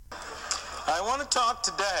I want to talk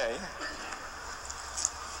today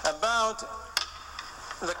about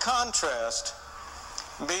the contrast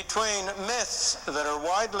between myths that are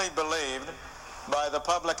widely believed by the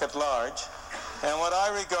public at large and what I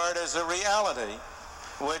regard as a reality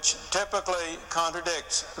which typically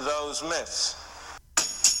contradicts those myths.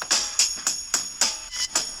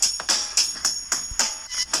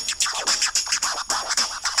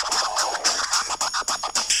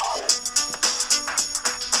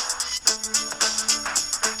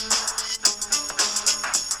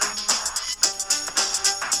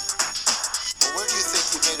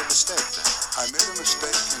 I made a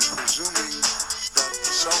mistake in presuming that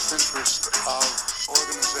the self-interest of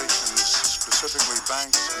organizations, specifically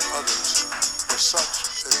banks and others, were such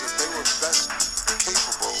as that they were best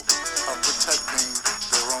capable of protecting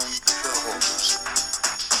their own shareholders.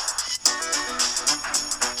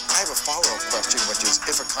 I have a follow-up question, which is,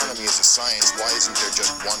 if economy is a science, why isn't there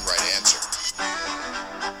just one right answer?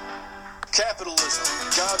 Capitalism,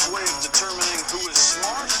 God's way of determining who is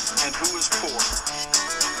smart and who is poor.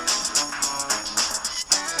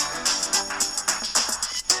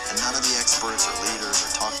 None of the experts or leaders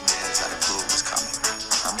or talking heads had a clue it was coming.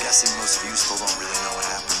 I'm guessing most of you still don't really know what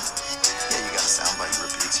happened. Yeah, you got a soundbite you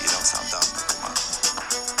repeat so you don't sound dumb, but come on.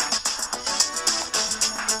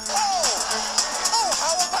 Oh,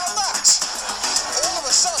 how about that? All of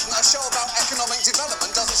a sudden, a show about economic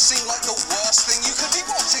development doesn't seem like the worst thing you could be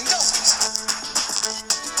watching, does it?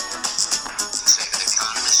 To say that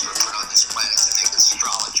economists were put on this planet to make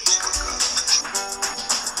astrologers look good.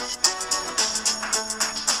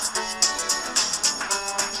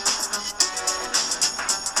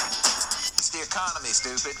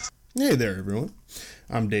 Stupid. Hey there, everyone.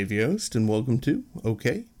 I'm Dave Yost, and welcome to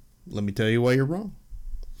Okay, Let Me Tell You Why You're Wrong.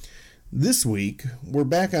 This week, we're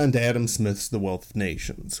back on to Adam Smith's The Wealth of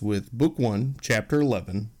Nations with Book 1, Chapter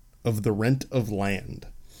 11 of The Rent of Land.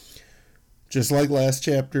 Just like last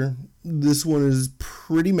chapter, this one is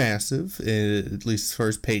pretty massive, at least as far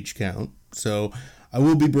as page count, so I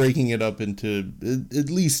will be breaking it up into at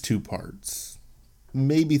least 2 parts,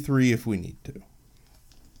 maybe 3 if we need to.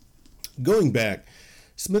 Going back,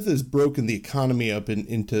 Smith has broken the economy up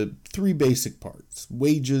into 3 basic parts: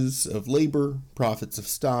 wages of labor, profits of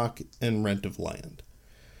stock, and rent of land.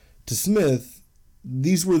 To Smith,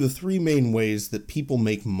 these were the 3 main ways that people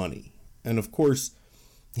make money, and of course,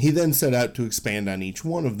 he then set out to expand on each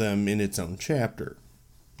one of them in its own chapter,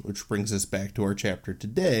 which brings us back to our chapter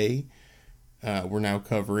today. We're now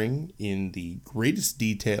covering, in the greatest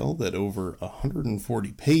detail that over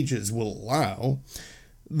 140 pages will allow,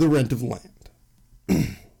 the rent of land.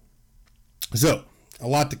 So, a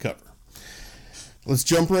lot to cover. Let's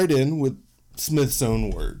jump right in with Smith's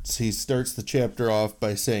own words. He starts the chapter off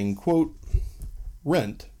by saying, quote,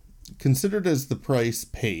 "Rent, considered as the price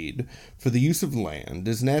paid for the use of land,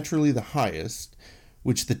 is naturally the highest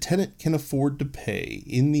which the tenant can afford to pay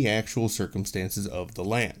in the actual circumstances of the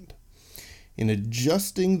land. In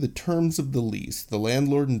adjusting the terms of the lease, the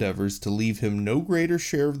landlord endeavors to leave him no greater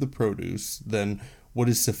share of the produce than what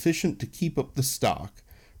is sufficient to keep up the stock,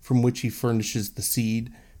 from which he furnishes the seed,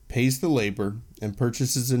 pays the labor, and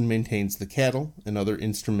purchases and maintains the cattle and other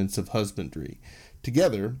instruments of husbandry,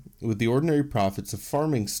 together with the ordinary profits of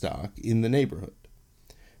farming stock in the neighborhood.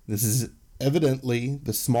 This is evidently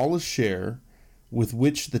the smallest share with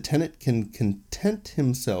which the tenant can content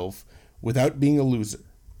himself without being a loser,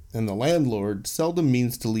 and the landlord seldom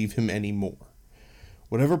means to leave him any more.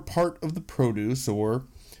 Whatever part of the produce, or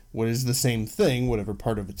what is the same thing, whatever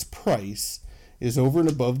part of its price, is over and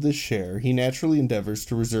above this share, he naturally endeavors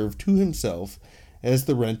to reserve to himself as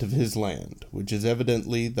the rent of his land, which is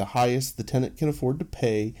evidently the highest the tenant can afford to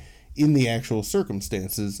pay in the actual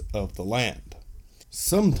circumstances of the land.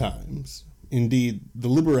 Sometimes, indeed, the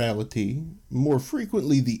liberality, more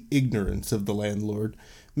frequently the ignorance of the landlord,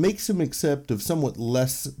 makes him accept of somewhat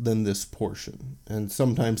less than this portion, and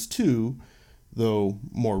sometimes, too, though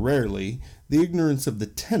more rarely, the ignorance of the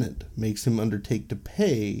tenant makes him undertake to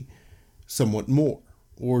pay somewhat more,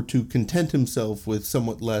 or to content himself with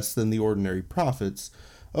somewhat less than the ordinary profits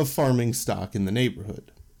of farming stock in the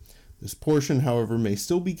neighborhood. This portion, however, may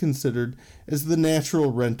still be considered as the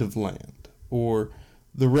natural rent of land, or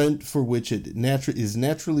the rent for which it is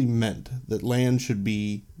naturally meant that land should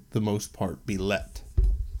be, the most part, be let.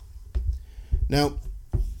 Now,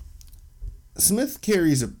 Smith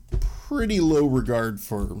carries a pretty low regard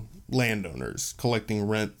for landowners collecting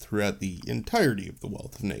rent throughout the entirety of the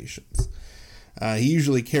Wealth of Nations. He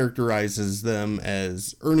usually characterizes them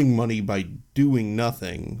as earning money by doing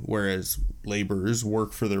nothing, whereas laborers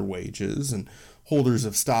work for their wages and holders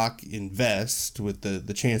of stock invest with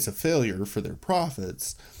the chance of failure for their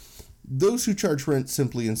profits. Those who charge rent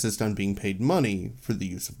simply insist on being paid money for the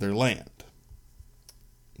use of their land.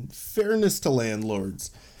 In fairness to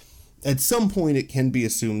landlords, at some point it can be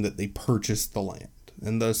assumed that they purchased the land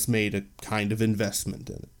and thus made a kind of investment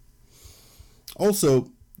in it.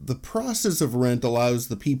 Also, the process of rent allows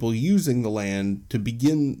the people using the land to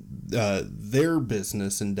begin their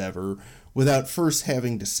business endeavor without first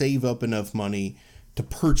having to save up enough money to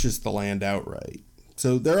purchase the land outright.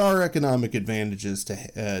 So there are economic advantages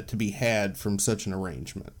to be had from such an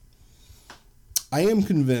arrangement. I am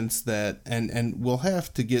convinced that, and we'll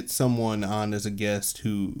have to get someone on as a guest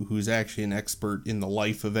who's actually an expert in the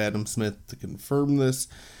life of Adam Smith to confirm this,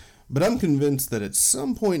 but I'm convinced that at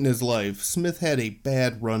some point in his life, Smith had a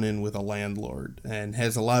bad run-in with a landlord and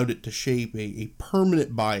has allowed it to shape a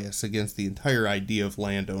permanent bias against the entire idea of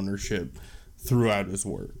land ownership throughout his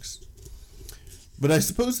works. But I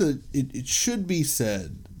suppose that it should be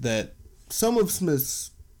said that some of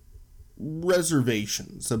Smith's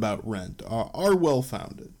reservations about rent are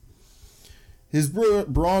well-founded. His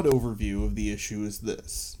broad overview of the issue is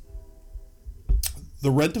this: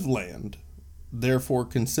 the rent of land, therefore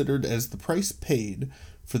considered as the price paid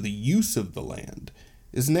for the use of the land,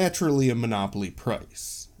 is naturally a monopoly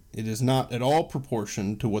price. It is not at all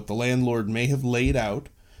proportioned to what the landlord may have laid out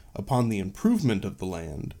upon the improvement of the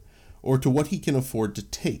land, or to what he can afford to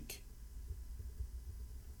take,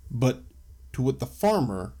 but to what the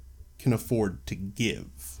farmer can afford to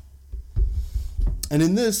give. And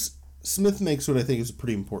in this, Smith makes what I think is a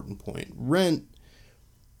pretty important point. Rent,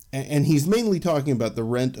 and he's mainly talking about the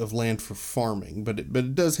rent of land for farming, but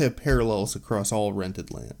it does have parallels across all rented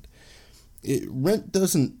land. Rent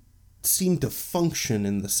doesn't seem to function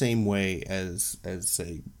in the same way as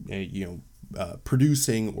say,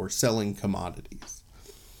 producing or selling commodities.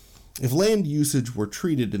 If land usage were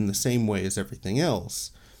treated in the same way as everything else,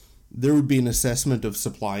 there would be an assessment of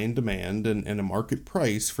supply and demand, and a market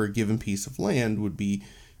price for a given piece of land would be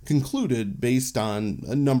concluded based on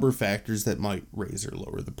a number of factors that might raise or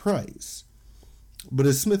lower the price. But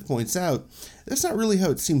as Smith points out, that's not really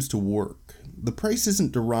how it seems to work. The price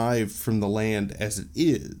isn't derived from the land as it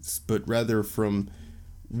is, but rather from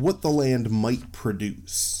what the land might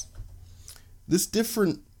produce. This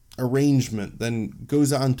different arrangement then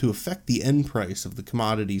goes on to affect the end price of the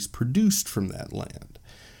commodities produced from that land,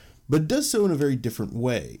 but it does so in a very different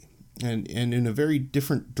way and in a very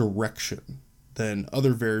different direction than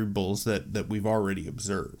other variables that we've already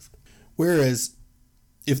observed. Whereas,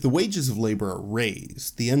 if the wages of labor are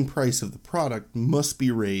raised, the end price of the product must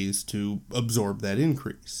be raised to absorb that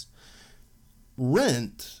increase.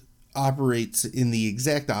 Rent operates in the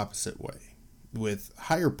exact opposite way, with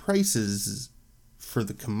higher prices for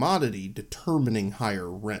the commodity determining higher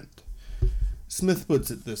rent. Smith puts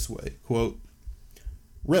it this way, quote,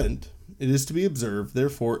 "Rent, it is to be observed,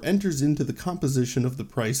 therefore, enters into the composition of the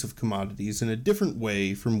price of commodities in a different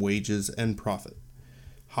way from wages and profit.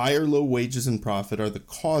 High or low wages and profit are the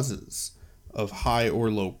causes of high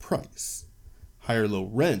or low price. High or low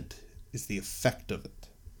rent is the effect of it.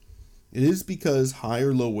 It is because high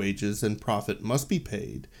or low wages and profit must be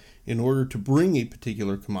paid in order to bring a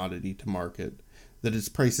particular commodity to market that its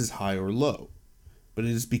price is high or low. But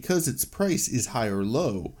it is because its price is high or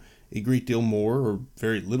low, a great deal more or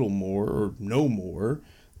very little more or no more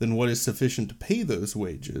than what is sufficient to pay those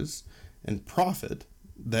wages and profit,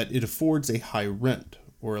 that it affords a high rent,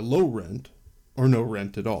 or a low rent, or no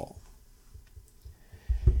rent at all."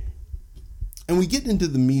 And we get into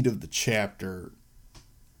the meat of the chapter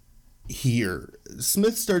here.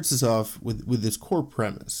 Smith starts us off with this core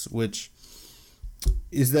premise, which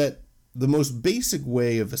is that the most basic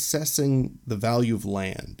way of assessing the value of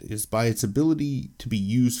land is by its ability to be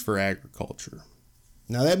used for agriculture.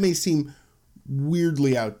 Now, that may seem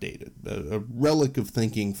weirdly outdated, a relic of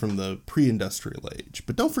thinking from the pre-industrial age,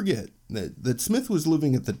 but don't forget that Smith was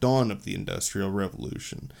living at the dawn of the Industrial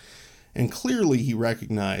Revolution, and clearly he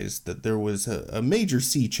recognized that there was a major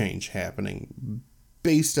sea change happening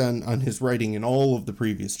based on his writing in all of the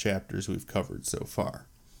previous chapters we've covered so far.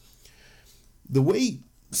 The way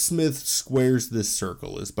Smith squares this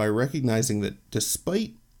circle is by recognizing that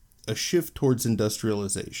despite a shift towards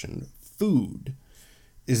industrialization, food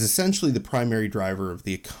is essentially the primary driver of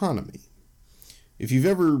the economy. If you've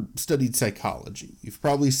ever studied psychology, you've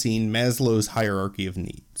probably seen Maslow's hierarchy of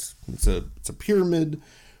needs. It's a pyramid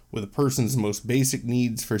with a person's most basic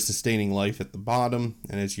needs for sustaining life at the bottom,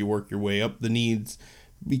 and as you work your way up, the needs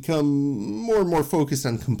become more and more focused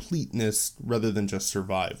on completeness rather than just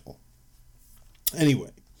survival.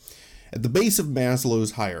 Anyway, at the base of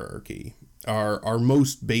Maslow's hierarchy are our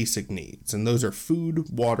most basic needs, and those are food,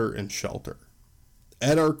 water, and shelter.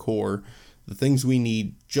 At our core, the things we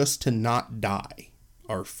need just to not die,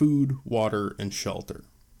 are food, water, and shelter.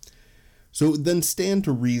 So it would then stand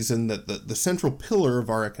to reason that the central pillar of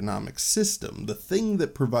our economic system, the thing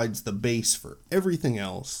that provides the base for everything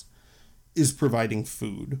else, is providing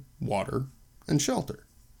food, water, and shelter.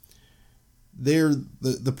 They're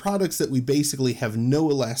the products that we basically have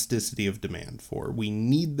no elasticity of demand for. We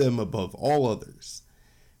need them above all others.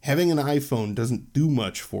 Having an iPhone doesn't do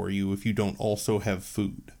much for you if you don't also have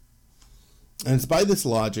food. And it's by this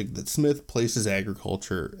logic that Smith places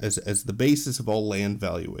agriculture as the basis of all land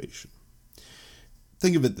valuation.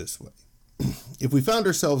 Think of it this way. If we found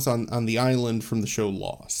ourselves on the island from the show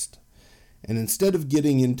Lost, and instead of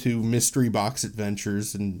getting into mystery box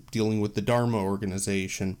adventures and dealing with the Dharma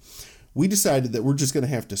organization, we decided that we're just going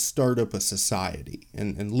to have to start up a society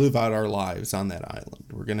and live out our lives on that island.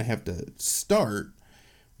 We're going to have to start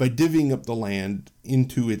by divvying up the land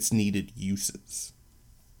into its needed uses.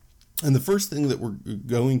 And the first thing that we're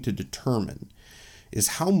going to determine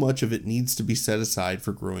is how much of it needs to be set aside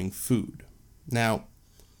for growing food. Now,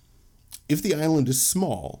 if the island is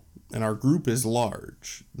small and our group is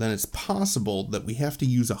large, then it's possible that we have to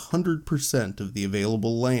use 100% of the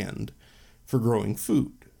available land for growing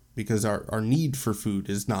food, because our need for food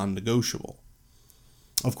is non-negotiable.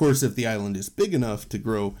 Of course, if the island is big enough to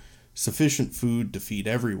grow sufficient food to feed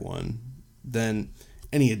everyone, then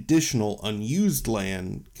any additional unused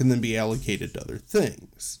land can then be allocated to other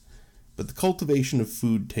things, but the cultivation of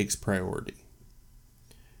food takes priority.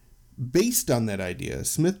 Based on that idea,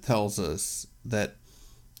 Smith tells us that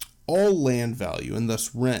all land value, and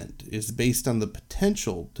thus rent, is based on the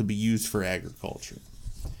potential to be used for agriculture.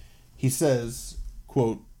 He says,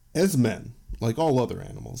 quote, "As men, like all other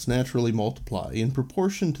animals, naturally multiply in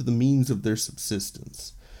proportion to the means of their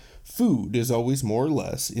subsistence, food is always more or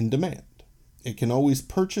less in demand. It can always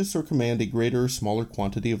purchase or command a greater or smaller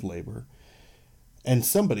quantity of labor, and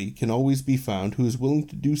somebody can always be found who is willing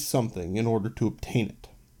to do something in order to obtain it.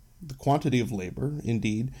 The quantity of labor,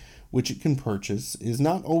 indeed, which it can purchase is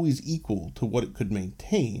not always equal to what it could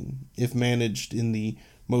maintain if managed in the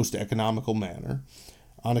most economical manner,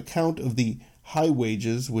 on account of the high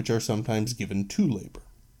wages which are sometimes given to labor.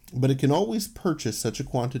 But it can always purchase such a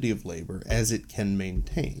quantity of labor as it can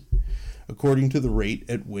maintain, according to the rate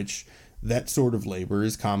at which that sort of labor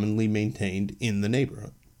is commonly maintained in the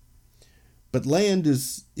neighborhood. But land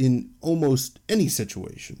is, in almost any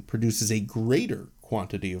situation, produces a greater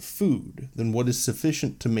quantity of food than what is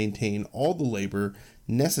sufficient to maintain all the labor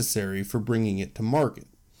necessary for bringing it to market.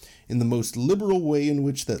 In the most liberal way in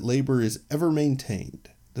which that labor is ever maintained,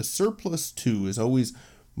 the surplus, too, is always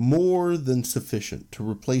more than sufficient to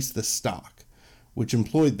replace the stock which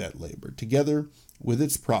employed that labor, together with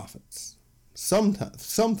its profits.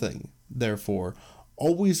 Something, therefore,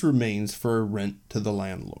 always remains for a rent to the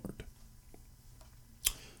landlord."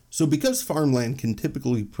 So because farmland can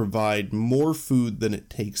typically provide more food than it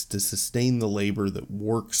takes to sustain the labor that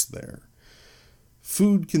works there,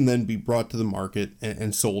 food can then be brought to the market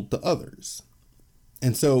and sold to others.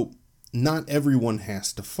 And so not everyone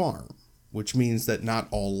has to farm, which means that not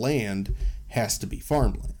all land has to be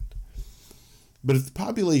farmland. But if the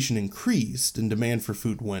population increased and demand for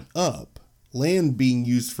food went up, land being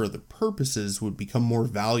used for other purposes would become more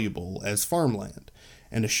valuable as farmland,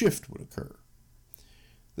 and a shift would occur.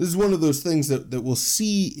 This is one of those things that we'll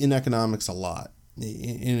see in economics a lot.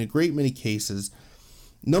 In a great many cases,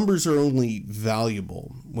 numbers are only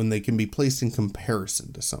valuable when they can be placed in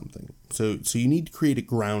comparison to something. So you need to create a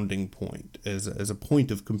grounding point as a point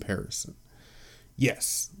of comparison.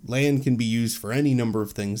 Yes, land can be used for any number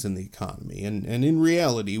of things in the economy, and in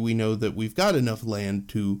reality, we know that we've got enough land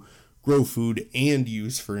to grow food and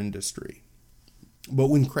use for industry. But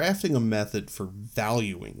when crafting a method for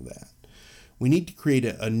valuing that, we need to create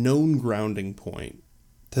a known grounding point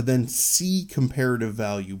to then see comparative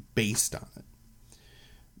value based on it.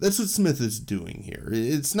 That's what Smith is doing here.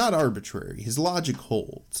 It's not arbitrary. His logic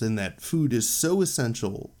holds in that food is so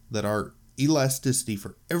essential that our elasticity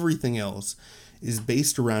for everything else is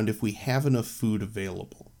based around if we have enough food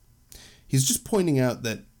available. He's just pointing out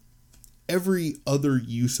that every other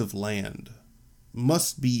use of land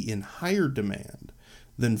must be in higher demand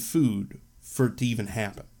than food for it to even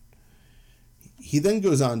happen. He then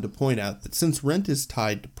goes on to point out that since rent is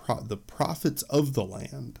tied to the profits of the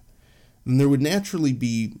land, then there would naturally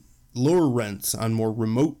be lower rents on more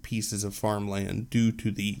remote pieces of farmland due to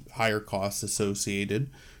the higher costs associated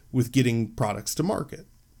with getting products to market.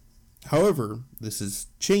 However, this is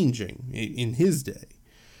changing in his day,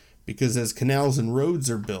 because as canals and roads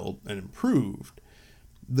are built and improved,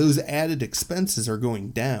 those added expenses are going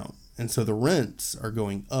down, and so the rents are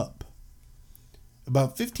going up.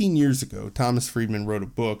 About 15 years ago, Thomas Friedman wrote a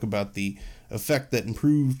book about the effect that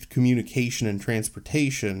improved communication and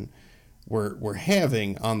transportation were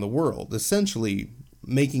having on the world, essentially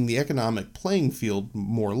making the economic playing field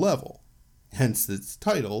more level. Hence its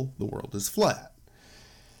title, The World is Flat.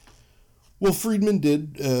 Well, Friedman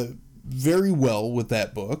did very well with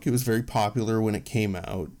that book. It was very popular when it came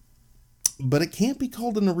out. But it can't be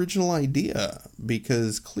called an original idea,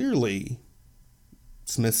 because clearly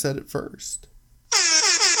Smith said it first.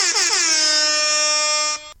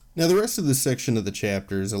 Now, the rest of this section of the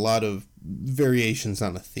chapter is a lot of variations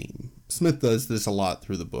on a theme. Smith does this a lot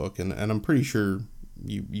through the book, and I'm pretty sure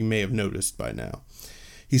you may have noticed by now.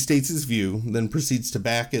 He states his view, then proceeds to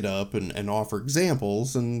back it up and offer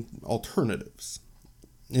examples and alternatives.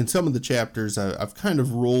 In some of the chapters, I've kind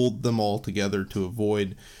of rolled them all together to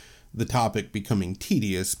avoid the topic becoming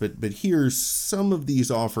tedious, but here some of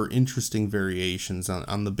these offer interesting variations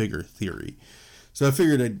on the bigger theory. So I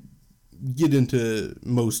figured I'd get into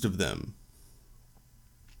most of them.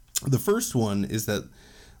 The first one is that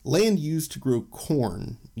land used to grow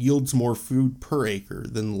corn yields more food per acre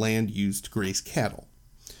than land used to graze cattle.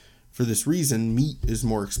 For this reason, meat is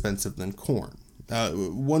more expensive than corn.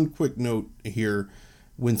 One quick note here,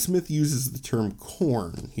 when Smith uses the term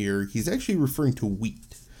corn here, he's actually referring to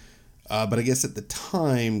wheat. But I guess at the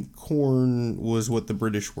time, corn was what the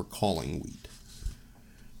British were calling wheat.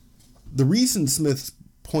 The reason Smith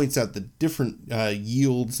points out the different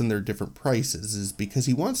yields and their different prices is because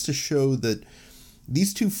he wants to show that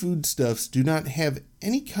these two foodstuffs do not have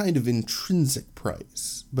any kind of intrinsic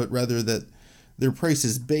price, but rather that their price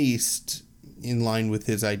is based, in line with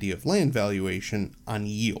his idea of land valuation, on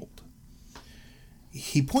yield.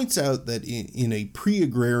 He points out that in a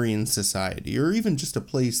pre-agrarian society, or even just a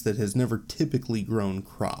place that has never typically grown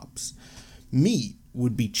crops, meat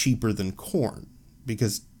would be cheaper than corn,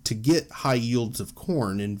 because to get high yields of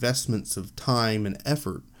corn, investments of time and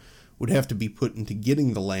effort would have to be put into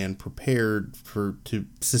getting the land prepared to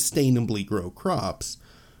sustainably grow crops,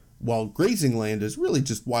 while grazing land is really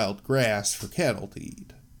just wild grass for cattle to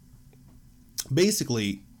eat.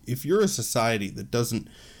 Basically, if you're a society that doesn't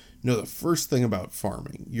know the first thing about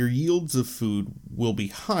farming, your yields of food will be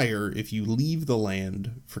higher if you leave the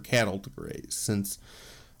land for cattle to graze, since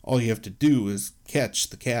all you have to do is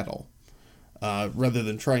catch the cattle, rather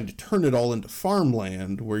than trying to turn it all into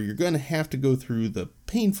farmland, where you're going to have to go through the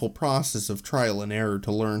painful process of trial and error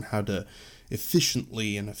to learn how to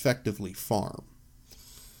efficiently and effectively farm.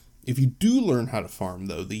 If you do learn how to farm,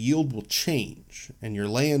 though, the yield will change, and your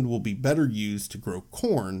land will be better used to grow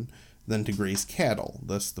corn than to graze cattle.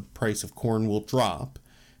 Thus, the price of corn will drop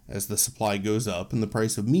as the supply goes up, and the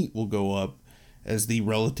price of meat will go up as the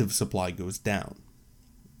relative supply goes down.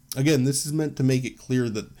 Again, this is meant to make it clear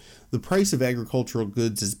that the price of agricultural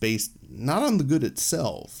goods is based not on the good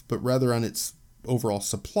itself, but rather on its overall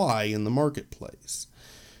supply in the marketplace.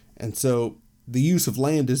 And so, the use of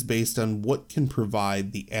land is based on what can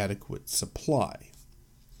provide the adequate supply.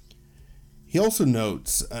 He also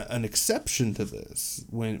notes an exception to this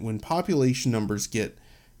when population numbers get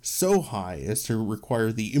so high as to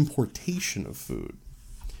require the importation of food.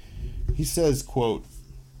 He says, quote,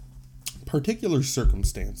 "Particular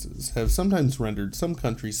circumstances have sometimes rendered some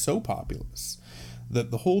countries so populous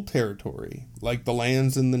that the whole territory, like the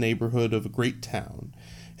lands in the neighborhood of a great town,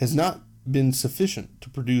 has not been sufficient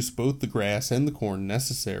to produce both the grass and the corn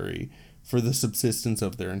necessary for the subsistence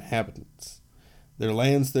of their inhabitants. Their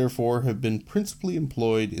lands, therefore, have been principally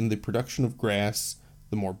employed in the production of grass,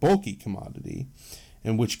 the more bulky commodity,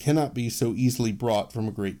 and which cannot be so easily brought from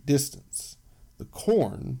a great distance. The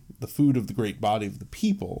corn, the food of the great body of the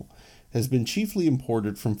people, has been chiefly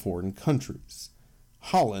imported from foreign countries.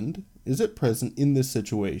 Holland is at present in this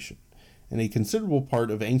situation, and a considerable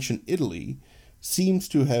part of ancient Italy seems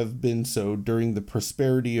to have been so during the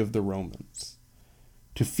prosperity of the Romans.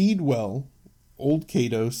 To feed well, old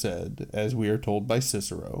Cato said, as we are told by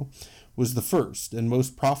Cicero, was the first and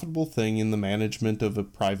most profitable thing in the management of a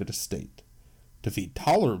private estate. To feed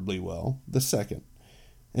tolerably well, the second,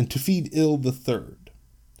 and to feed ill, the third.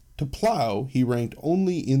 To plow, he ranked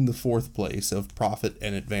only in the fourth place of profit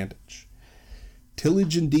and advantage.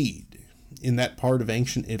 Tillage, indeed, in that part of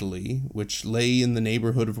ancient Italy, which lay in the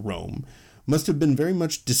neighborhood of Rome, must have been very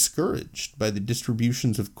much discouraged by the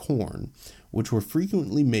distributions of corn, which were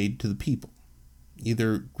frequently made to the people,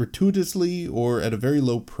 either gratuitously or at a very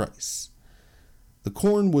low price. The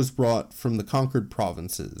corn was brought from the conquered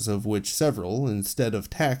provinces, of which several, instead of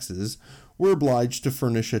taxes, were obliged to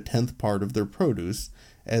furnish a 10th part of their produce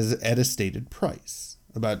as at a stated price,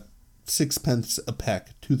 about 6 pence a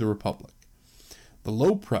peck to the republic. The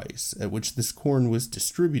low price at which this corn was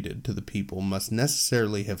distributed to the people must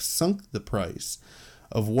necessarily have sunk the price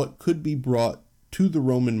of what could be brought to the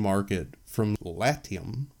Roman market from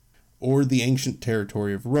Latium, or the ancient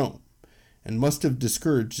territory of Rome, and must have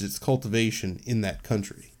discouraged its cultivation in that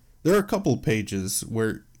country. There are a couple of pages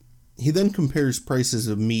where he then compares prices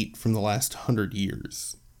of meat from the last 100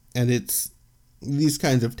 years, and it's these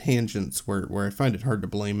kinds of tangents where I find it hard to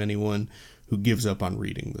blame anyone who gives up on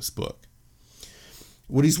reading this book.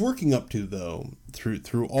 What he's working up to, though,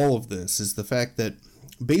 through all of this, is the fact that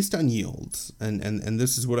based on yields, and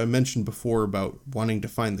this is what I mentioned before about wanting to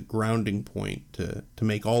find the grounding point to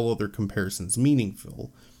make all other comparisons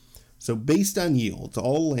meaningful. So based on yields,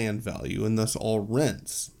 all land value, and thus all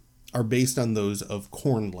rents, are based on those of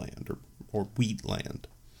corn land or wheat land.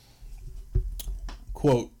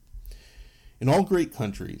 Quote, "In all great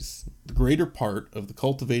countries, the greater part of the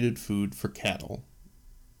cultivated food for cattle,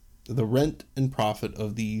 the rent and profit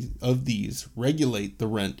of these regulate the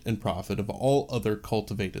rent and profit of all other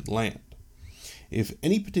cultivated land. If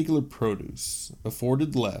any particular produce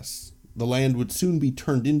afforded less, the land would soon be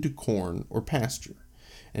turned into corn or pasture,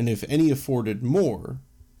 and if any afforded more,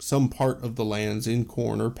 some part of the lands in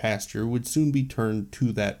corn or pasture would soon be turned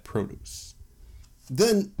to that produce."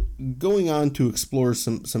 Then, going on to explore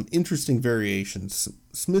some interesting variations,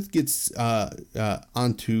 Smith gets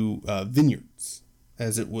onto vineyards,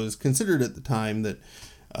 as it was considered at the time that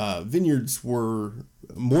vineyards were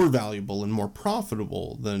more valuable and more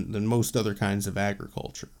profitable than most other kinds of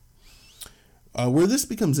agriculture. Where this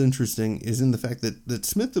becomes interesting is in the fact that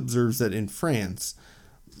Smith observes that in France,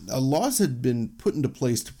 laws had been put into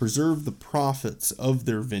place to preserve the profits of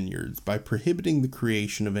their vineyards by prohibiting the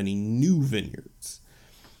creation of any new vineyards.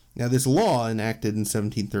 Now, this law, enacted in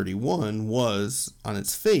 1731, was, on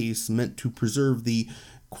its face, meant to preserve the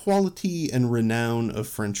quality and renown of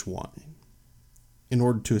French wine. In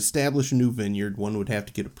order to establish a new vineyard, one would have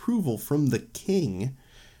to get approval from the king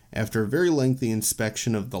after a very lengthy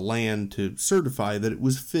inspection of the land to certify that it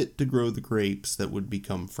was fit to grow the grapes that would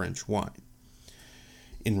become French wine.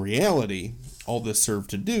 In reality, all this served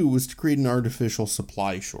to do was to create an artificial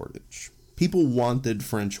supply shortage. People wanted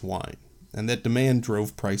French wine, and that demand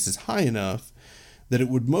drove prices high enough that it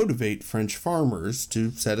would motivate French farmers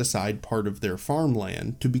to set aside part of their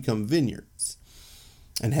farmland to become vineyards.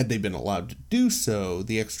 And had they been allowed to do so,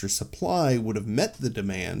 the extra supply would have met the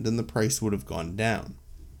demand and the price would have gone down.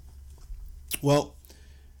 Well,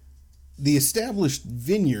 the established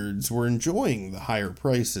vineyards were enjoying the higher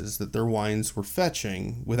prices that their wines were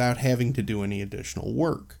fetching without having to do any additional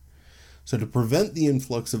work. So to prevent the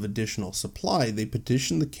influx of additional supply, they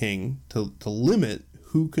petitioned the king to limit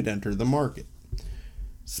who could enter the market.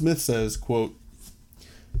 Smith says, quote,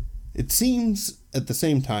 "It seems at the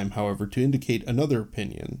same time, however, to indicate another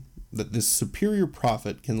opinion, that this superior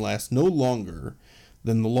profit can last no longer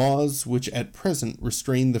than the laws which at present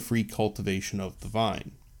restrain the free cultivation of the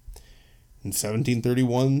vine. In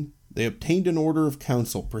 1731, they obtained an order of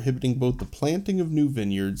council prohibiting both the planting of new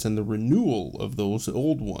vineyards and the renewal of those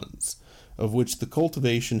old ones, of which the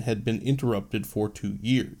cultivation had been interrupted for 2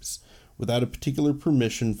 years, without a particular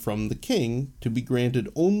permission from the king, to be granted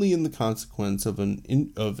only in the consequence of an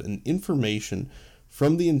information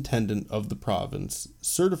from the intendant of the province,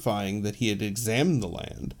 certifying that he had examined the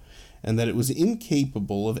land, and that it was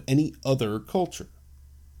incapable of any other culture.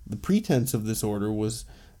 The pretense of this order was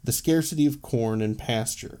the scarcity of corn and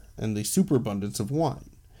pasture, and the superabundance of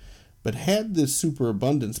wine. But had this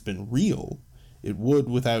superabundance been real, it would,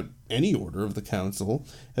 without any order of the council,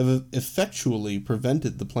 have effectually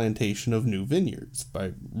prevented the plantation of new vineyards,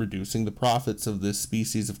 by reducing the profits of this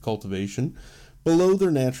species of cultivation below their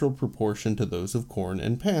natural proportion to those of corn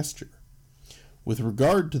and pasture. With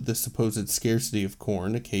regard to the supposed scarcity of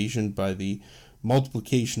corn occasioned by the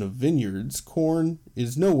multiplication of vineyards, corn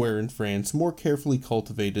is nowhere in France more carefully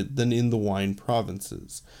cultivated than in the wine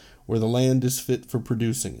provinces, where the land is fit for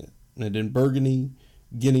producing it, and in Burgundy,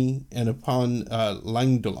 Guinea, and upon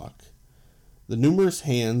Languedoc. The numerous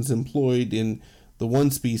hands employed in the one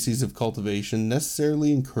species of cultivation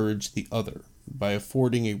necessarily encourage the other, by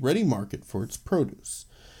affording a ready market for its produce.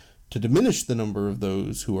 To diminish the number of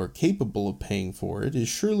those who are capable of paying for it is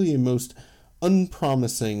surely a most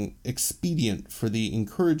unpromising expedient for the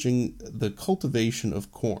encouraging the cultivation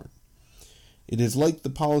of corn. It is like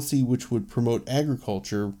the policy which would promote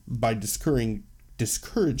agriculture by discouraging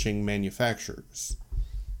manufacturers."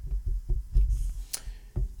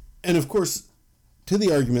 And of course, to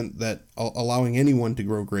the argument that allowing anyone to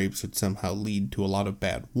grow grapes would somehow lead to a lot of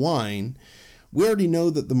bad wine, we already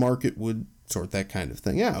know that the market would sort that kind of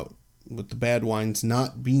thing out. with the bad wines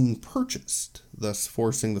not being purchased, thus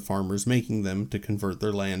forcing the farmers making them to convert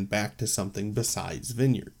their land back to something besides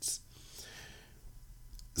vineyards.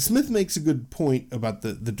 Smith makes a good point about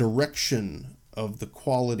the direction of the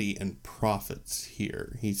quality and profits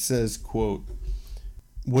here. He says, quote,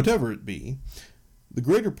 "Whatever it be, the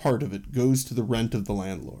greater part of it goes to the rent of the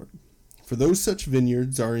landlord. For though such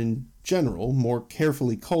vineyards are in general more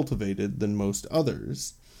carefully cultivated than most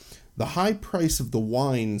others, the high price of the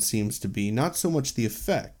wine seems to be not so much the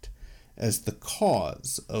effect as the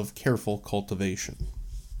cause of careful cultivation."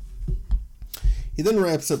 He then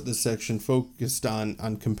wraps up this section focused on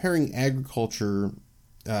comparing agriculture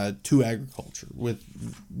to agriculture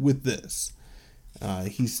with this.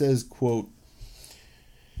 He says, quote,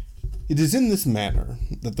 "It is in this manner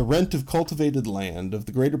that the rent of cultivated land of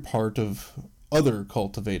the greater part of other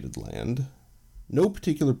cultivated land, no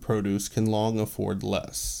particular produce can long afford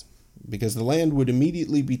less, because the land would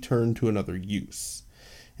immediately be turned to another use.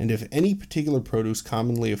 And if any particular produce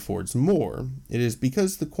commonly affords more, it is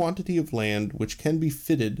because the quantity of land which can be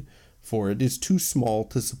fitted for it is too small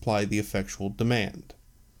to supply the effectual demand.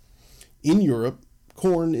 In Europe,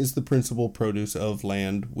 corn is the principal produce of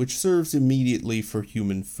land which serves immediately for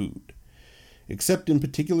human food. Except in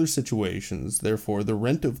particular situations, therefore, the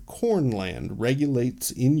rent of corn land regulates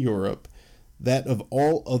in Europe that of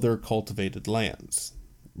all other cultivated lands.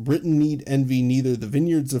 Britain need envy neither the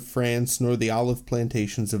vineyards of France nor the olive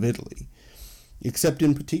plantations of Italy. Except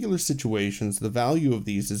in particular situations, the value of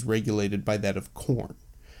these is regulated by that of corn,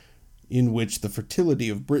 in which the fertility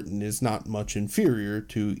of Britain is not much inferior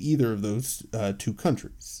to either of those two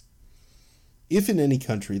countries. If in any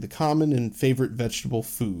country the common and favorite vegetable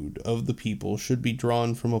food of the people should be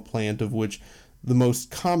drawn from a plant of which the most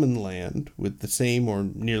common land, with the same or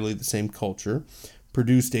nearly the same culture,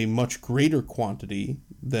 produced a much greater quantity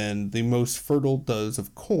than the most fertile does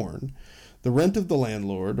of corn, the rent of the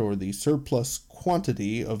landlord, or the surplus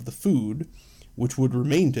quantity of the food, which would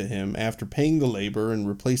remain to him after paying the labor and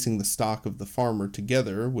replacing the stock of the farmer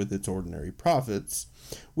together with its ordinary profits,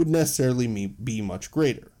 would necessarily be much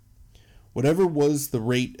greater. Whatever was the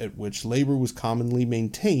rate at which labor was commonly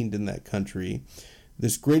maintained in that country,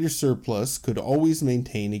 this greater surplus could always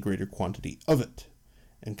maintain a greater quantity of it,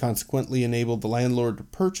 and consequently enable the landlord to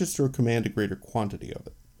purchase or command a greater quantity of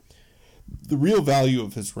it. The real value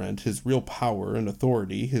of his rent, his real power and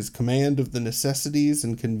authority, his command of the necessities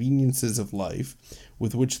and conveniences of life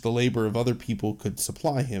with which the labor of other people could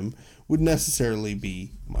supply him, would necessarily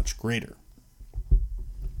be much greater."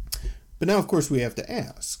 But now, of course, we have to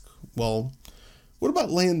ask, well, what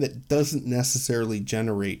about land that doesn't necessarily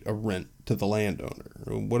generate a rent to the landowner?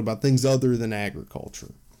 Or what about things other than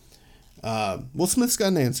agriculture? Well, Smith's got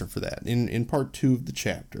an answer for that in part 2 of the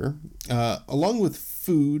chapter. Along with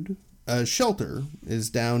food, shelter is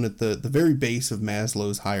down at the very base of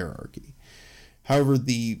Maslow's hierarchy. However,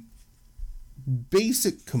 the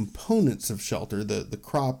basic components of shelter, the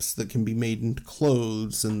crops that can be made into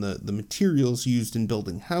clothes and the materials used in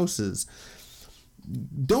building houses,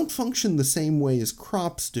 don't function the same way as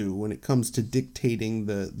crops do when it comes to dictating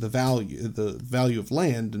the value of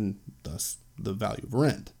land and thus the value of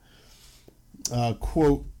rent.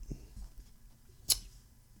 Quote,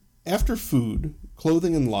 "After food,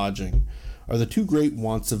 clothing, and lodging are the two great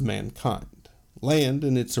wants of mankind. Land,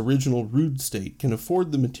 in its original rude state, can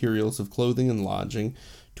afford the materials of clothing and lodging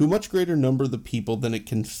to a much greater number of the people than it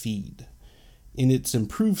can feed. In its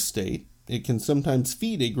improved state, it can sometimes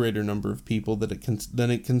feed a greater number of people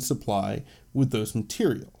than it can supply with those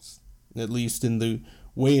materials, at least in the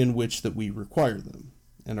way in which that we require them,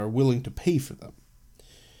 and are willing to pay for them.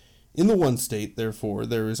 In the one state, therefore,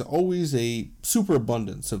 there is always a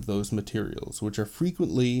superabundance of those materials, which are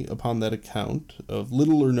frequently, upon that account, of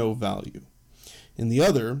little or no value. In the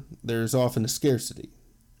other, there is often a scarcity,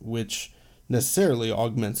 which necessarily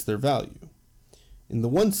augments their value. In the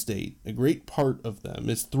one state, a great part of them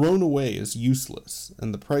is thrown away as useless,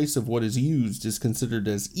 and the price of what is used is considered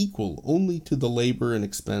as equal only to the labor and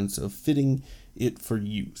expense of fitting it for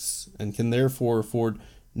use, and can therefore afford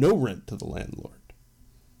no rent to the landlord.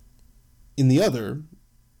 In the other,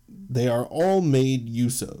 they are all made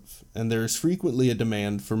use of, and there is frequently a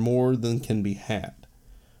demand for more than can be had.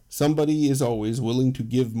 Somebody is always willing to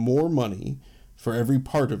give more money for every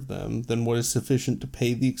part of them than what is sufficient to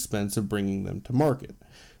pay the expense of bringing them to market.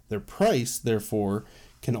 Their price, therefore,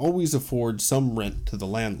 can always afford some rent to the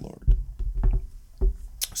landlord."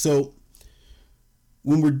 So,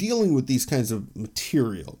 when we're dealing with these kinds of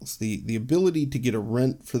materials, the ability to get a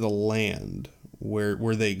rent for the land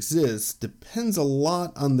where they exist depends a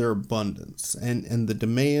lot on their abundance, and the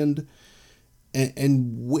demand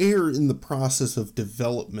and where in the process of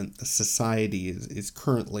development the society is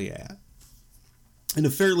currently at. In a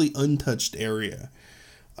fairly untouched area,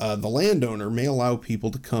 the landowner may allow people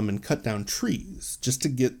to come and cut down trees just to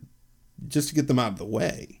get them out of the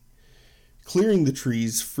way. Clearing the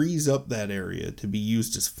trees frees up that area to be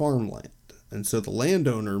used as farmland, and so the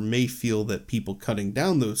landowner may feel that people cutting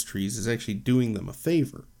down those trees is actually doing them a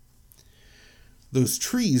favor. Those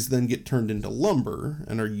trees then get turned into lumber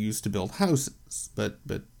and are used to build houses, but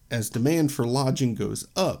as demand for lodging goes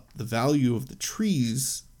up, the value of the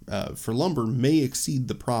trees for lumber may exceed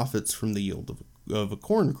the profits from the yield of a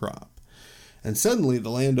corn crop, and suddenly the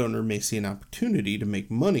landowner may see an opportunity to make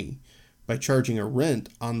money by charging a rent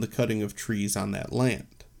on the cutting of trees on that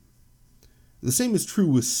land. The same is true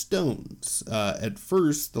with stones. At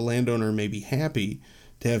first, the landowner may be happy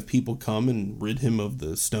to have people come and rid him of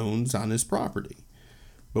the stones on his property.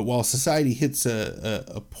 But while society hits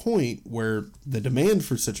a point where the demand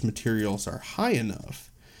for such materials are high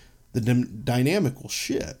enough, the dynamic will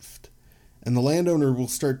shift, and the landowner will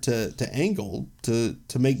start to angle to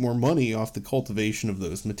make more money off the cultivation of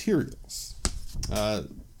those materials.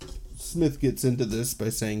 Smith gets into this by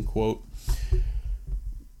saying, quote,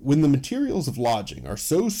 "When the materials of lodging are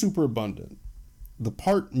so superabundant, the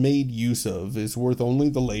part made use of is worth only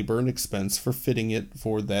the labor and expense for fitting it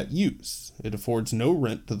for that use. It affords no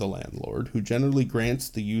rent to the landlord, who generally grants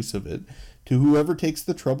the use of it to whoever takes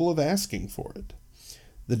the trouble of asking for it.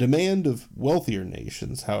 The demand of wealthier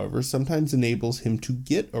nations, however, sometimes enables him to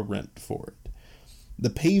get a rent for it. The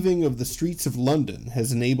paving of the streets of London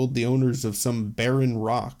has enabled the owners of some barren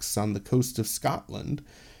rocks on the coast of Scotland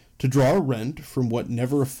to draw a rent from what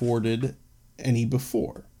never afforded any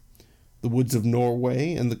before. The woods of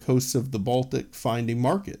Norway and the coasts of the Baltic find a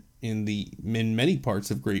market in many parts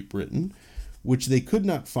of Great Britain, which they could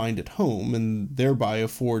not find at home, and thereby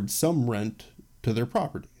afford some rent to their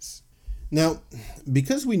properties." Now,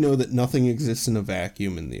 because we know that nothing exists in a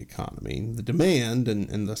vacuum in the economy, the demand,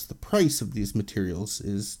 and thus the price of these materials,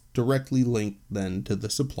 is directly linked then to the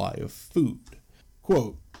supply of food.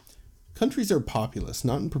 Quote, "Countries are populous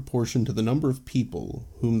not in proportion to the number of people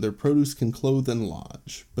whom their produce can clothe and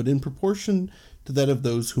lodge, but in proportion to that of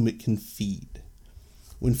those whom it can feed.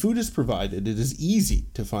 When food is provided, it is easy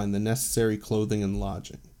to find the necessary clothing and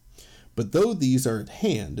lodging. But though these are at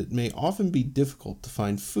hand, it may often be difficult to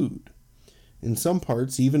find food. In some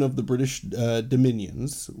parts, even of the British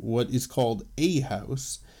dominions, what is called a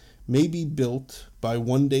house may be built by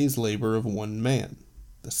one day's labor of one man.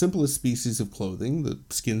 The simplest species of clothing, the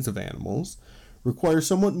skins of animals, require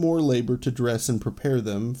somewhat more labor to dress and prepare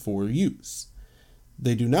them for use.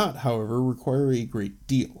 They do not, however, require a great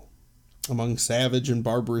deal. Among savage and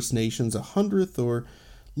barbarous nations, 1/100th or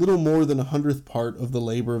little more than 100th part of the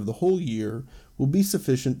labor of the whole year will be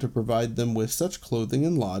sufficient to provide them with such clothing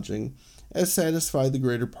and lodging as satisfy the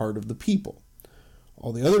greater part of the people.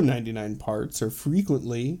 All the other 99 parts are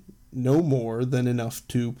frequently no more than enough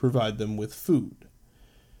to provide them with food.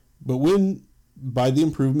 But when, by the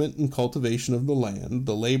improvement and cultivation of the land,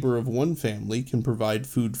 the labor of one family can provide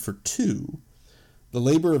food for two, the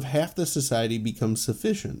labor of half the society becomes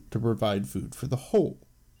sufficient to provide food for the whole.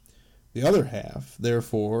 The other half,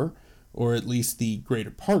 therefore, or at least the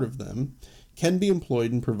greater part of them, can be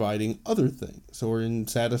employed in providing other things, or in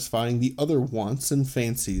satisfying the other wants and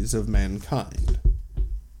fancies of mankind."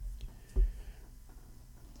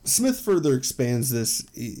 Smith further expands this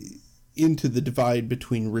into the divide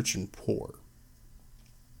between rich and poor.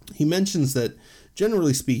 He mentions that,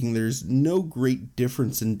 generally speaking, there's no great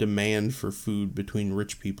difference in demand for food between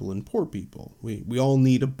rich people and poor people. We all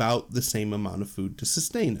need about the same amount of food to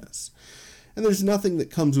sustain us. And there's nothing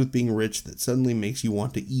that comes with being rich that suddenly makes you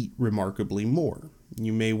want to eat remarkably more.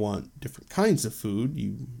 You may want different kinds of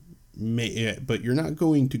food, but you're not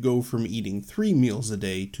going to go from eating 3 meals a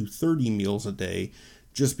day to 30 meals a day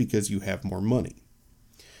just because you have more money.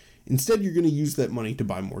 Instead, you're going to use that money to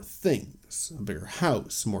buy more things, a bigger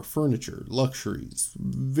house, more furniture, luxuries,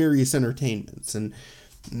 various entertainments, and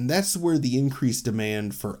that's where the increased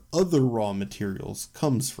demand for other raw materials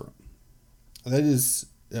comes from. That is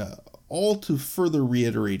all to further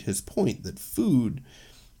reiterate his point that food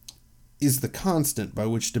is the constant by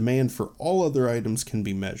which demand for all other items can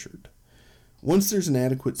be measured. Once there's an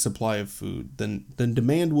adequate supply of food, then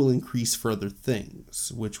demand will increase for other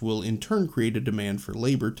things, which will in turn create a demand for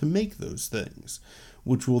labor to make those things,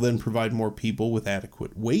 which will then provide more people with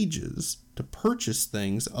adequate wages to purchase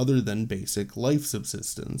things other than basic life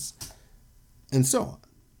subsistence, and so on.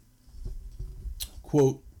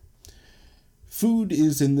 Quote, "Food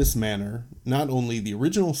is in this manner not only the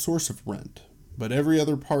original source of rent, but every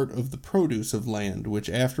other part of the produce of land which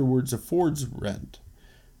afterwards affords rent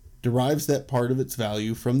derives that part of its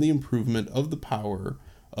value from the improvement of the power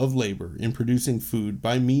of labor in producing food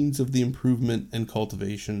by means of the improvement and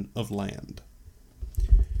cultivation of land.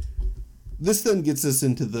 This then gets us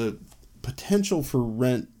into the potential for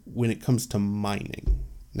rent when it comes to mining.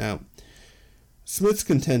 Now, Smith's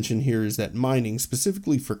contention here is that mining,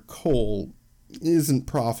 specifically for coal, isn't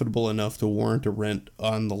profitable enough to warrant a rent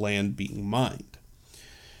on the land being mined.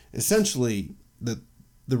 Essentially, the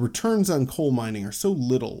returns on coal mining are so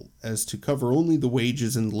little as to cover only the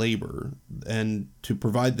wages and labor and to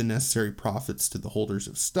provide the necessary profits to the holders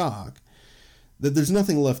of stock, that there's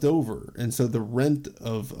nothing left over, and so the rent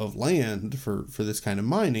of land for this kind of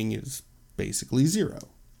mining is basically zero.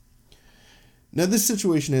 Now, this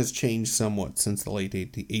situation has changed somewhat since the late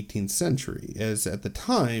 18th century, as at the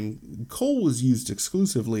time, coal was used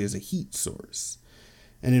exclusively as a heat source,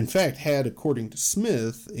 and in fact had, according to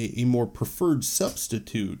Smith, a more preferred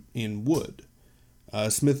substitute in wood.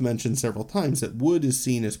 Smith mentioned several times that wood is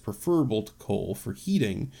seen as preferable to coal for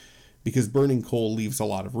heating because burning coal leaves a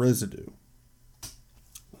lot of residue.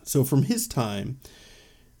 So from his time,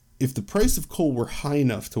 if the price of coal were high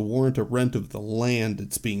enough to warrant a rent of the land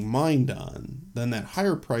it's being mined on, then that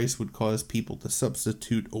higher price would cause people to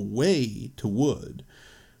substitute away to wood,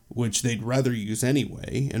 which they'd rather use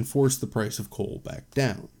anyway, and force the price of coal back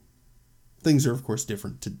down. Things are, of course,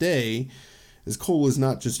 different today, as coal is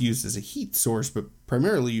not just used as a heat source, but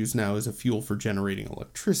primarily used now as a fuel for generating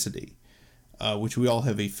electricity, which we all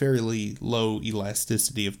have a fairly low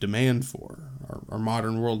elasticity of demand for. Our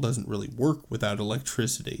modern world doesn't really work without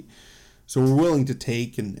electricity, so we're willing to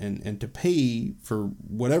take and to pay for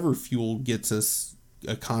whatever fuel gets us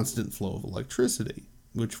a constant flow of electricity,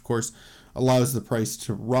 which of course allows the price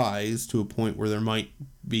to rise to a point where there might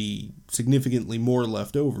be significantly more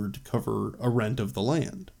left over to cover a rent of the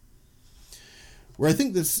land. Where I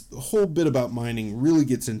think this whole bit about mining really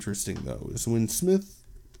gets interesting, though, is when Smith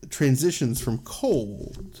transitions from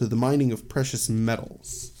coal to the mining of precious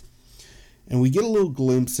metals. And we get a little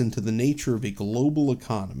glimpse into the nature of a global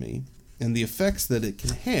economy and the effects that it can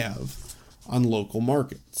have on local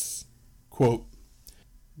markets. Quote,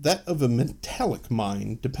 "That of a metallic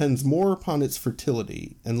mine depends more upon its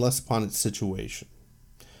fertility and less upon its situation.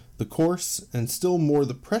 The coarse and still more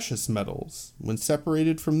the precious metals, when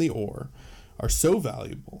separated from the ore, are so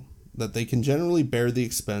valuable that they can generally bear the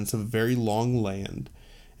expense of very long land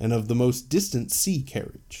and of the most distant sea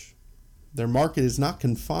carriage. Their market is not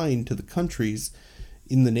confined to the countries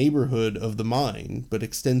in the neighborhood of the mine, but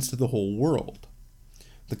extends to the whole world.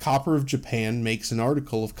 The copper of Japan makes an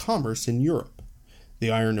article of commerce in Europe, the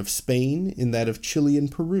iron of Spain in that of Chile and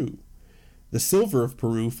Peru. The silver of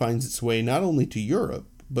Peru finds its way not only to Europe,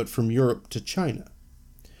 but from Europe to China.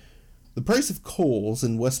 The price of coals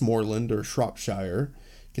in Westmoreland or Shropshire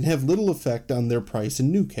can have little effect on their price in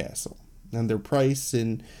Newcastle, and their price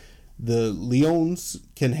in the Lyons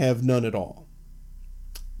can have none at all.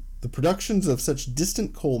 The productions of such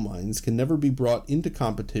distant coal mines can never be brought into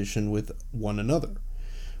competition with one another,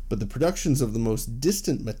 but the productions of the most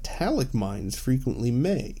distant metallic mines frequently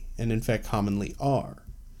may, and in fact commonly are.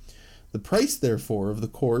 The price, therefore, of the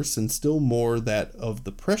coarse and still more that of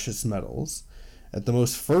the precious metals at the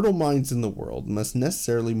most fertile mines in the world must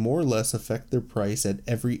necessarily more or less affect their price at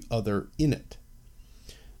every other in it.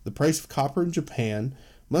 The price of copper in Japan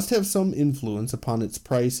must have some influence upon its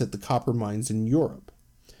price at the copper mines in Europe.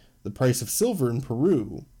 The price of silver in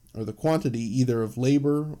Peru, or the quantity either of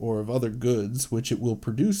labor or of other goods which it will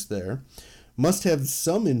produce there, must have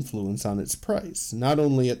some influence on its price, not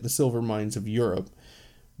only at the silver mines of Europe,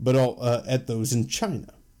 but at those in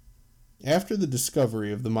China. After the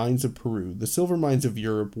discovery of the mines of Peru, the silver mines of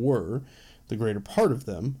Europe were, the greater part of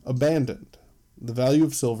them, abandoned. The value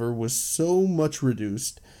of silver was so much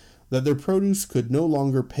reduced that their produce could no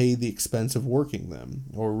longer pay the expense of working them,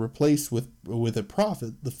 or replace with a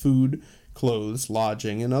profit the food, clothes,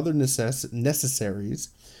 lodging, and other necessaries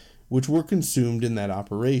which were consumed in that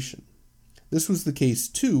operation. This was the case,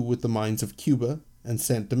 too, with the mines of Cuba and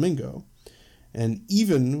San Domingo, and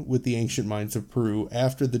even with the ancient mines of Peru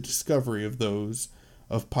after the discovery of those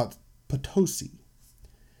of Potosi.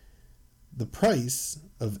 The price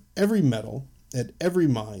of every metal at every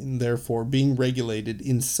mine, therefore, being regulated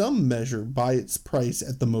in some measure by its price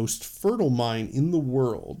at the most fertile mine in the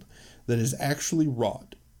world that is actually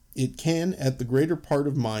wrought, it can, at the greater part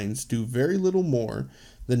of mines, do very little more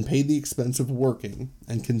than pay the expense of working,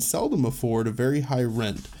 and can seldom afford a very high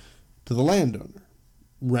rent to the landowner.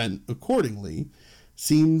 Rent, accordingly,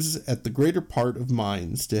 seems at the greater part of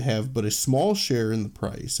mines to have but a small share in the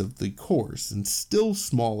price of the coarse, and still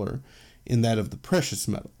smaller in that of the precious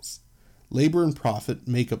metals. Labor and profit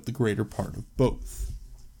make up the greater part of both.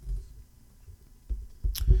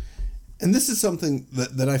 And this is something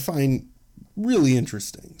that I find really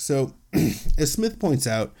interesting. So, as Smith points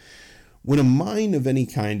out, when a mine of any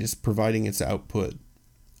kind is providing its output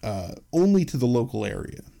only to the local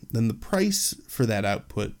area, then the price for that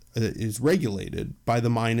output is regulated by the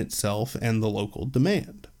mine itself and the local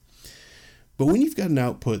demand. But when you've got an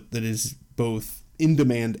output that is both in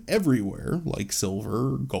demand everywhere, like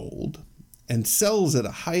silver or gold, and sells at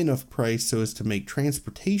a high enough price so as to make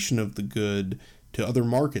transportation of the good to other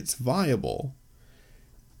markets viable,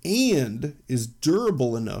 and is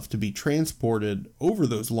durable enough to be transported over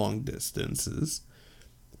those long distances,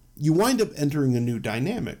 you wind up entering a new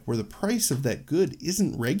dynamic where the price of that good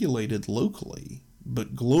isn't regulated locally,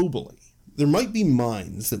 but globally. There might be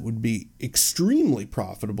mines that would be extremely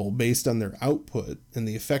profitable based on their output and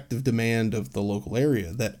the effective demand of the local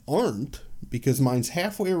area that aren't, because mines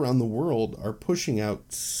halfway around the world are pushing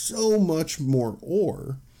out so much more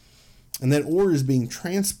ore, and that ore is being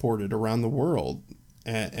transported around the world,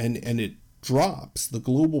 and it drops the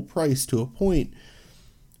global price to a point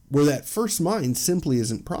where that first mine simply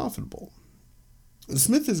isn't profitable.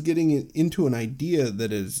 Smith is getting into an idea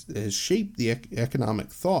that has shaped the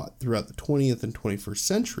economic thought throughout the 20th and 21st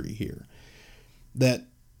century here, that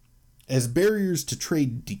as barriers to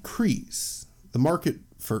trade decrease, the market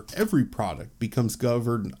for every product becomes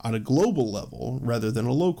governed on a global level rather than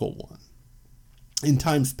a local one. In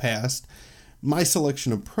times past, my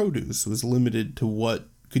selection of produce was limited to what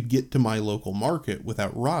could get to my local market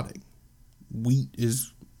without rotting. Wheat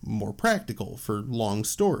is more practical for long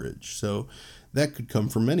storage, so that could come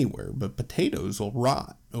from anywhere, but potatoes will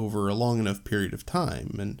rot over a long enough period of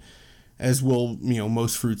time, and as will,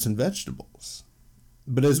 most fruits and vegetables.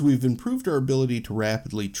 But as we've improved our ability to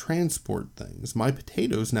rapidly transport things, my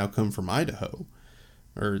potatoes now come from Idaho,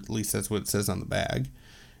 or at least that's what it says on the bag.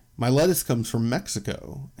 My lettuce comes from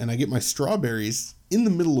Mexico, and I get my strawberries in the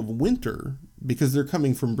middle of winter because they're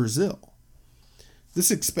coming from Brazil.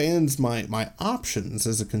 This expands my options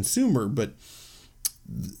as a consumer, but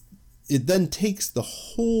it then takes the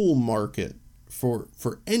whole market for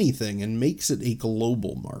anything and makes it a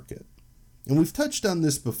global market. And we've touched on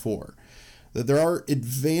this before, that there are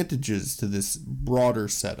advantages to this broader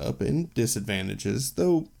setup and disadvantages,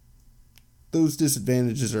 though those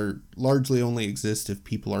disadvantages are largely only exist if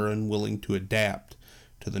people are unwilling to adapt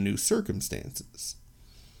to the new circumstances.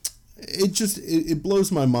 It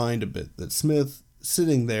blows my mind a bit that Smith,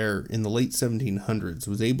 sitting there in the late 1700s,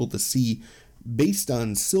 was able to see, based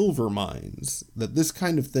on silver mines, that this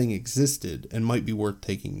kind of thing existed and might be worth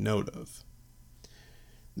taking note of.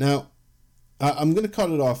 Now, I'm going to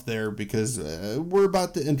cut it off there because we're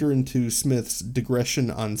about to enter into Smith's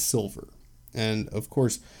digression on silver. And, of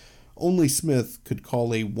course, only Smith could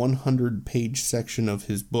call a 100-page section of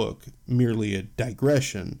his book merely a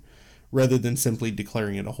digression, rather than simply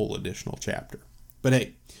declaring it a whole additional chapter. But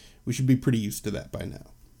hey, we should be pretty used to that by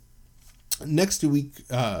now. Next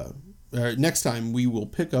time we will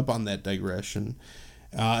pick up on that digression,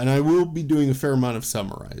 and I will be doing a fair amount of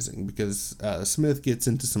summarizing because Smith gets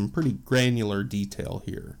into some pretty granular detail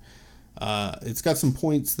here. It's got some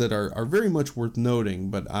points that are very much worth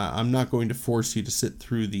noting, but I'm not going to force you to sit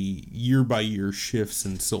through the year-by-year shifts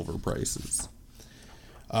in silver prices.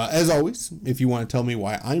 As always, if you want to tell me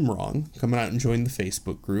why I'm wrong, come out and join the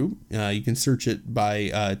Facebook group. You can search it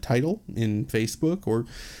by title in Facebook or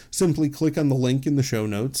simply click on the link in the show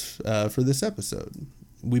notes for this episode.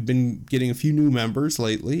 We've been getting a few new members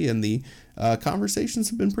lately, and the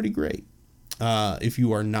conversations have been pretty great. If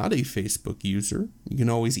you are not a Facebook user, you can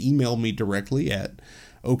always email me directly at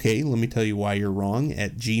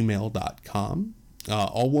okayletmetellyouyou'rewrong@gmail.com.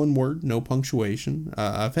 All one word, no punctuation.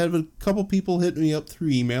 I've had a couple people hit me up through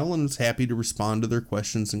email and was happy to respond to their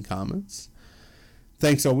questions and comments.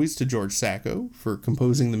 Thanks always to George Sacco for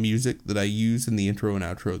composing the music that I use in the intro and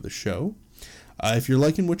outro of the show. If you're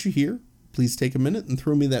liking what you hear, please take a minute and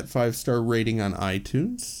throw me that 5-star rating on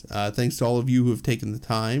iTunes. Thanks to all of you who have taken the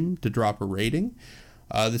time to drop a rating.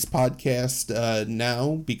 This podcast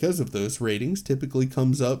now, because of those ratings, typically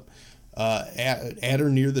comes up at or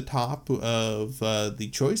near the top of the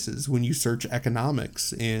choices when you search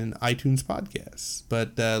economics in iTunes podcasts.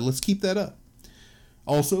 But let's keep that up.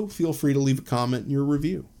 Also, feel free to leave a comment in your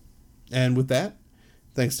review. And with that,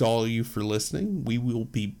 thanks to all of you for listening. We will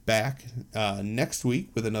be back next week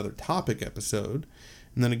with another topic episode,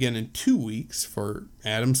 and then again in 2 weeks for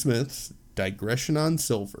Adam Smith's Digression on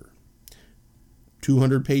Silver.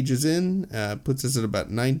 200 pages in, puts us at about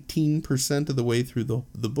 19% of the way through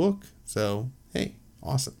the book. So, hey,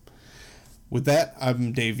 awesome. With that,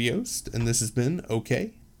 I'm Dave Yost, and this has been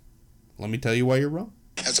Okay. Let me tell you why you're wrong.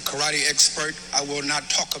 As a karate expert, I will not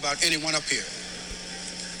talk about anyone up here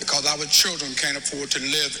because our children can't afford to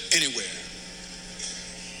live anywhere.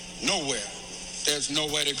 Nowhere. There's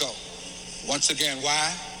nowhere to go. Once again,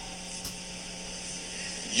 why?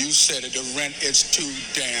 You said it, the rent is too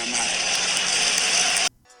damn high.